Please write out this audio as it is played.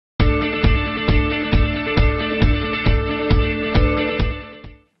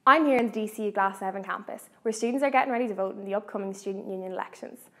I'm here in the DCU Glasnevin campus, where students are getting ready to vote in the upcoming student union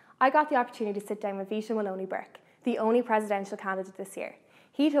elections. I got the opportunity to sit down with Vita Maloney-Burke, the only presidential candidate this year.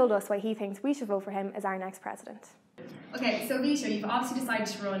 He told us why he thinks we should vote for him as our next president. Okay, so Vita, you've obviously decided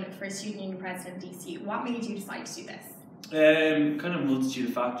to run for student union president in DCU. What made you decide to do this? Kind of a multitude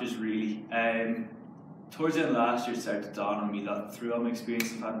of factors really. Towards the end of last year it started to dawn on me that through all my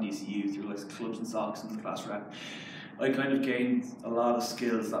experience I've had in DCU, through like clubs and socks and the class rep, I kind of gained a lot of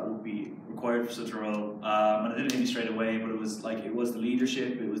skills that would be required for such a role. And I did it maybe straight away, but it was the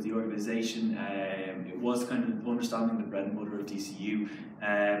leadership, it was the organisation, it was kind of understanding the bread and butter of DCU.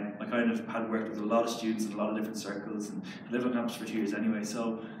 I kind of had worked with a lot of students in a lot of different circles and I lived on campus for 2 years anyway,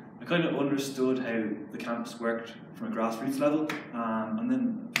 so I kind of understood how the campus worked from a grassroots level, and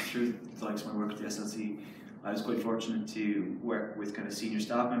then through the likes of my work with the SLC, I was quite fortunate to work with kind of senior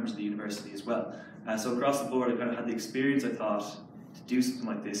staff members of the university as well. So across the board I kind of had the experience, I thought, to do something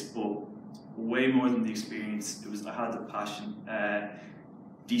like this, but way more than the experience, I had the passion.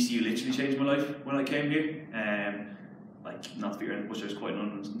 DCU literally changed my life when I came here. Not to be around the bush, I was quite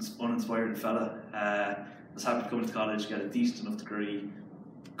an uninspiring fella. I was happy to come into college, get a decent enough degree,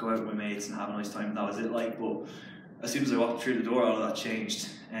 go out with my mates and have a nice time, and that was it. But as soon as I walked through the door, all of that changed.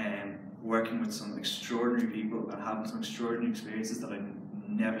 Working with some extraordinary people and having some extraordinary experiences that I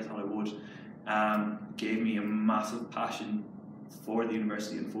never thought I would, gave me a massive passion for the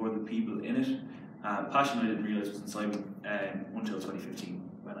university and for the people in it. Passion I didn't realise was inside me until 2015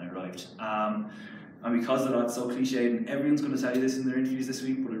 when I arrived. And because of that, it's so cliche, and everyone's going to tell you this in their interviews this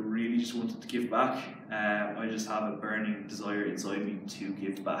week, but I really just wanted to give back. I just have a burning desire inside me to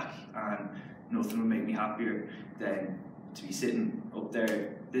give back, and nothing would make me happier than to be sitting up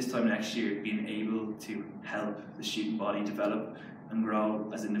there this time next year, being able to help the student body develop and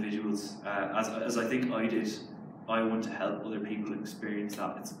grow as individuals, as I think I did. I want to help other people experience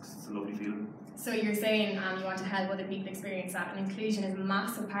that. It's a lovely feeling. So you're saying you want to help other people experience that, and inclusion is a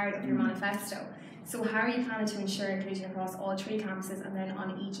massive part of your manifesto. So how are you planning to ensure inclusion across all 3 campuses and then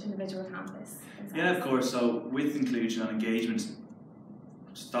on each individual campus? Yeah, of course. So with inclusion and engagement,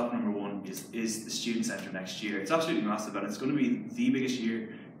 stop number 1 is the student centre next year. It's absolutely massive, and it's going to be the biggest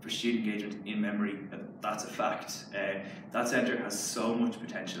year for student engagement in memory. That's a fact. That centre has so much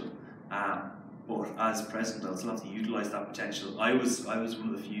potential, but as president I'll still have to utilise that potential. I was one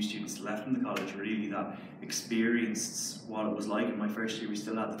of the few students left in the college really that experienced what it was like in my first year. We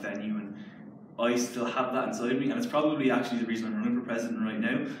still had the venue, and I still have that inside me, and it's probably actually the reason I'm running for president right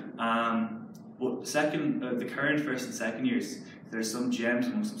now. But the current first and second years, there's some gems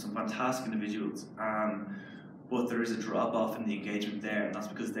amongst them, some fantastic individuals, but there is a drop off in the engagement there, and that's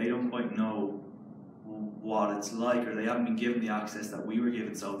because they don't quite know what it's like, or they haven't been given the access that we were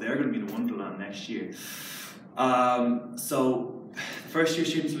given, so they're going to be the wonderland next year. So the first year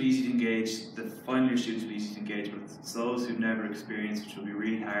students will be easy to engage, the final year students will be easy to engage, but it's those who've never experienced, which will be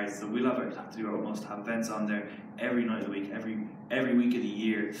really hard. So we'll have to do our utmost to have events on there every night of the week, every week of the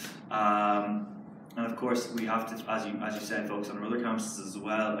year. And of course we have to, as you said, focus on our other campuses as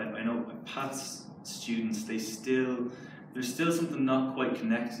well. I know Pat's students, there's still something not quite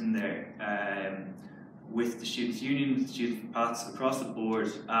connecting there with the Students' Union, with the students from Pat's, across the board.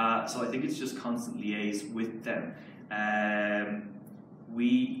 So I think it's just constant liaise with them. I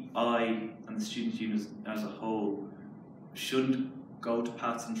and the Students' Union as a whole shouldn't go to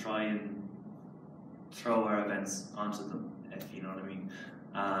Pat's and try and throw our events onto them, if you know what I mean.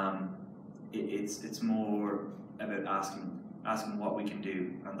 It's more about asking what we can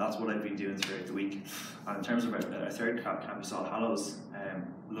do, and that's what I've been doing throughout the week. And in terms of our third campus, All Hallows,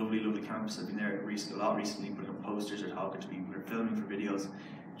 lovely campus. I've been there a lot recently, putting up posters or talking to people or filming for videos.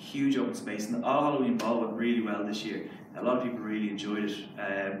 Huge open space, and All Halloween Ball went really well this year. A lot of people really enjoyed it.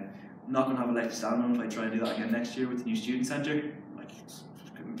 I'm not going to have a leg to stand on if I try and do that again next year with the new student centre.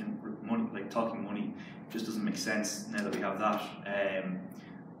 Talking money just doesn't make sense now that we have that.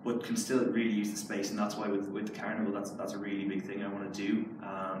 But can still really use the space, and that's why with the carnival, that's a really big thing I want to do.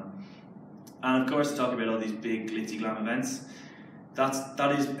 And of course, to talk about all these big glitzy glam events,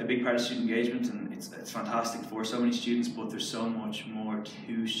 that is a big part of student engagement, and it's fantastic for so many students. But there's so much more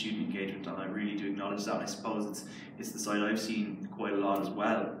to student engagement, and I really do acknowledge that. And I suppose it's the side I've seen quite a lot as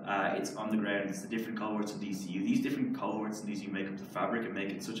well. It's on the ground. It's the different cohorts in DCU. These different cohorts in DCU make up the fabric and make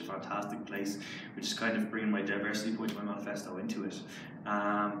it such a fantastic place, which is kind of bringing my diversity point of my manifesto into it.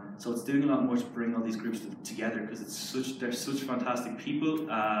 So it's doing a lot more to bring all these groups together, because they're such fantastic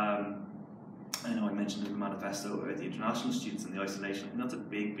people. I know I mentioned in the manifesto about the international students and the isolation, and that's a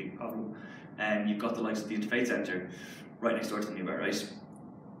big problem. You've got the likes of the Interfaith Centre right next door to me, right?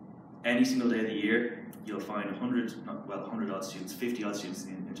 any single day of the year, you'll find 100 odd students, 50 odd students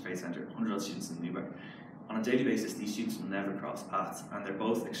in the Interfaith Centre, 100 odd students in Newberg. On a daily basis, these students will never cross paths, and they're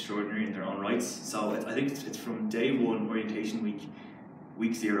both extraordinary in their own rights. So I think it's from day one, orientation week,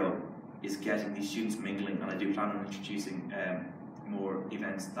 week 0, is getting these students mingling, and I do plan on introducing more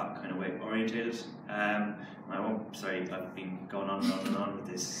events that kind of way orientated. I won't, sorry, I've been going on and on and on with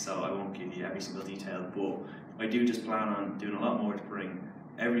this, so I won't give you every single detail, but I do just plan on doing a lot more to bring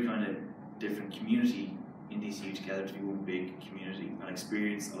every kind of different community in DCU together to be one big community and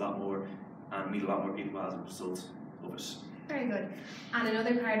experience a lot more and meet a lot more people as a result of it. Very good. And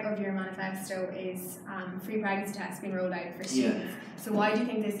another part of your manifesto is free pregnancy tests being rolled out for students. So why do you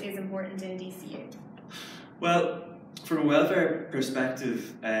think this is important in DCU? Well, from a welfare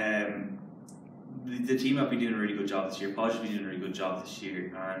perspective, the team have been doing a really good job this year. Podge have been doing a really good job this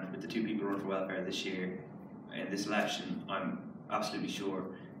year, and with the 2 people running for welfare this year in this election, I'm absolutely sure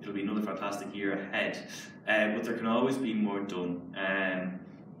it'll be another fantastic year ahead. But there can always be more done.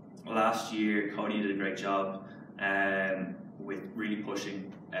 Last year, Cody did a great job with really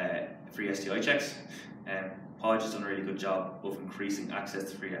pushing free STI checks. Podge has done a really good job of increasing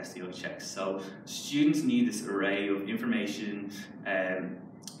access to free STI checks. So students need this array of information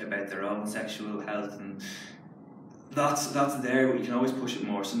about their own sexual health, and that's there, but you can always push it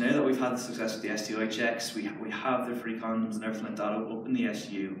more. So now that we've had the success with the STI checks, we have the free condoms and everything like that up in the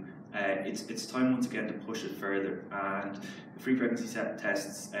SU, it's time once again to push it further, and the free pregnancy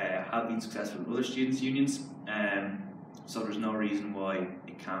tests have been successful in other students' unions, so there's no reason why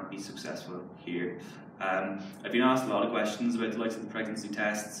it can't be successful here. I've been asked a lot of questions about the likes of the pregnancy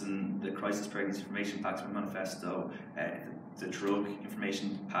tests and the crisis pregnancy information packs from Manifesto, the drug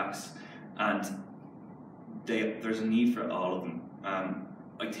information packs, and there's a need for all of them.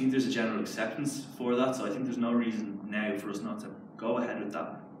 I think there's a general acceptance for that, so I think there's no reason now for us not to go ahead with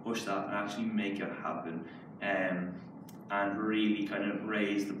that, push that, and actually make it happen, and really kind of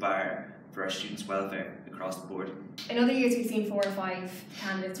raise the bar for our students' welfare across the board. In other years we've seen 4 or 5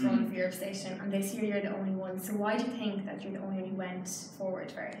 candidates run for your station, and this year you're the only one. So why do you think that you're the only one who went forward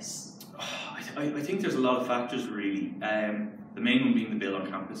for it? I think there's a lot of factors really. The main one being the bill on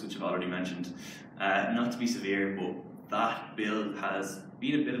campus, which I've already mentioned. Not to be severe, but that bill has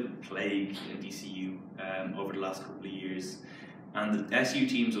been a bit of a plague in DCU over the last couple of years. And the SU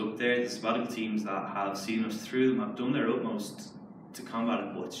teams up there, the sabbatical teams that have seen us through them, have done their utmost to combat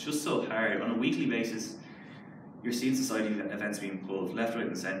it, but it's just so hard. On a weekly basis, you're seeing society events being pulled left, right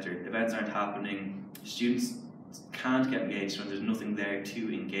and centre. Events aren't happening. Students can't get engaged when there's nothing there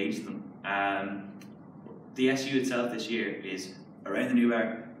to engage them. The SU itself this year is around the new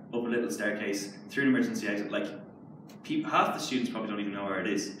bar, up a little staircase, through an emergency exit. Like, half the students probably don't even know where it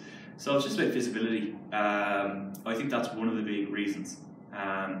is. So it's just about visibility. I think that's one of the big reasons.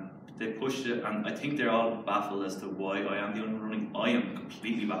 They pushed it, and I think they're all baffled as to why I am the only one running. I am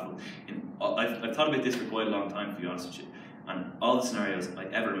completely baffled. I've thought about this for quite a long time, to be honest with you, and all the scenarios I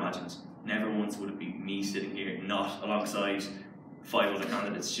ever imagined, never once would it be me sitting here, not alongside 5 other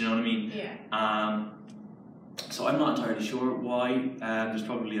candidates. Do you know what I mean? Yeah. So I'm not entirely sure why. There's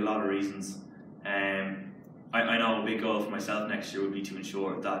probably a lot of reasons. I know a big goal for myself next year would be to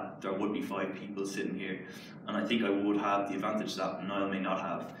ensure that there would be 5 people sitting here, and I think I would have the advantage that Niall may not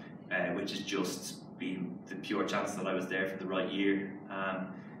have, which is just being the pure chance that I was there for the right year.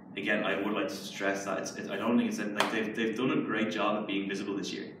 Again, I would like to stress that I don't think it's like they've done a great job at being visible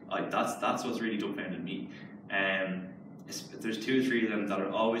this year. That's what's really dumbfounded me. There's 2 or 3 of them that are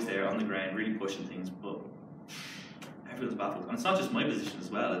always there on the ground, really pushing things, but everyone's baffled, and it's not just my position as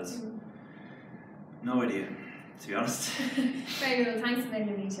well. It's no idea, to be honest. Very well, thanks for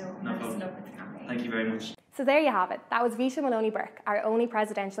the Vito. No Best of problem. luck with the campaign. Thank you very much. So there you have it. That was Vita Maloney-Burke, our only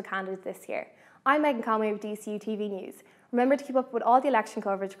presidential candidate this year. I'm Megan Conway with DCU TV News. Remember to keep up with all the election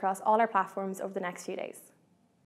coverage across all our platforms over the next few days.